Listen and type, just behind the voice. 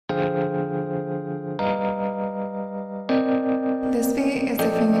This beat is the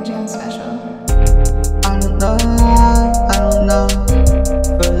FingaJam special. I don't know,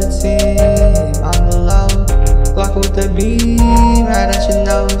 for the team, on the low. Block with the beam, right at your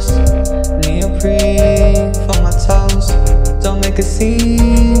nose. Neoprene for my toes. Don't make a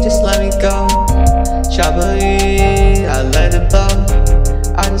scene, just let me go. Chopper, I let it blow.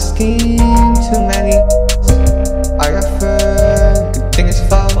 I just scheme too many. I got fur, good thing it's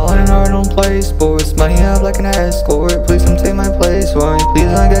foul. All in hard, don't play sports. Money up like an escort. Please don't take my place for me.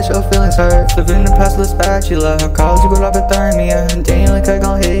 Please don't get your feelings hurt. Living in the past with a spatula. College, you go up hypothermia. Dang, like I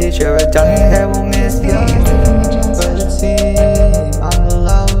gon' hit you. Right down in your head, won't miss you. For the team, on the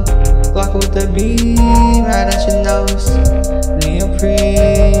low. Block with the beam, right at your nose.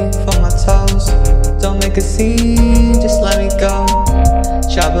 Neoprene for my toes. Don't make a scene, just let me go.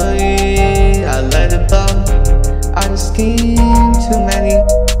 Chopper, I let it blow. I just scheme too many.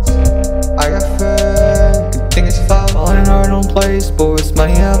 I got fur, good thing it's foul. All in hard, don't play sports.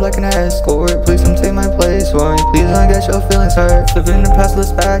 Money up like an escort. Please don't take my place for me. Please don't get your feelings hurt. Living in the past with a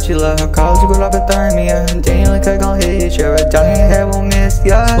spatula. College, you go up hypothermia. Dang, like I gon' hit you. Right down in your head, won't miss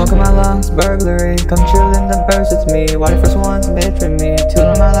ya. Smoke in my lungs, burglary. Come chill in the burst with me. Why the first one's mid for me? Two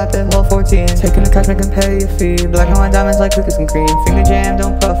on my lap, that whole 14. Taking the cash, make 'em pay your fee. Black and white diamonds like cookies and cream. FingaJam,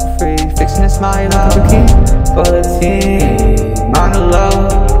 don't puff for free. Fixing a smile, like a key. For the team, on the low.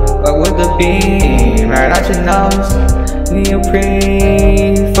 But with the beam, right at your nose.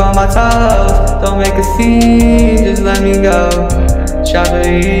 Neoprene for my toes. Don't make a scene, just let me go. Chopper,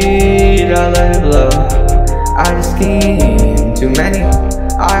 I let it blow. I just scheme too many.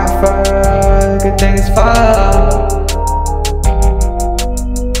 I offer, good thing it's fun.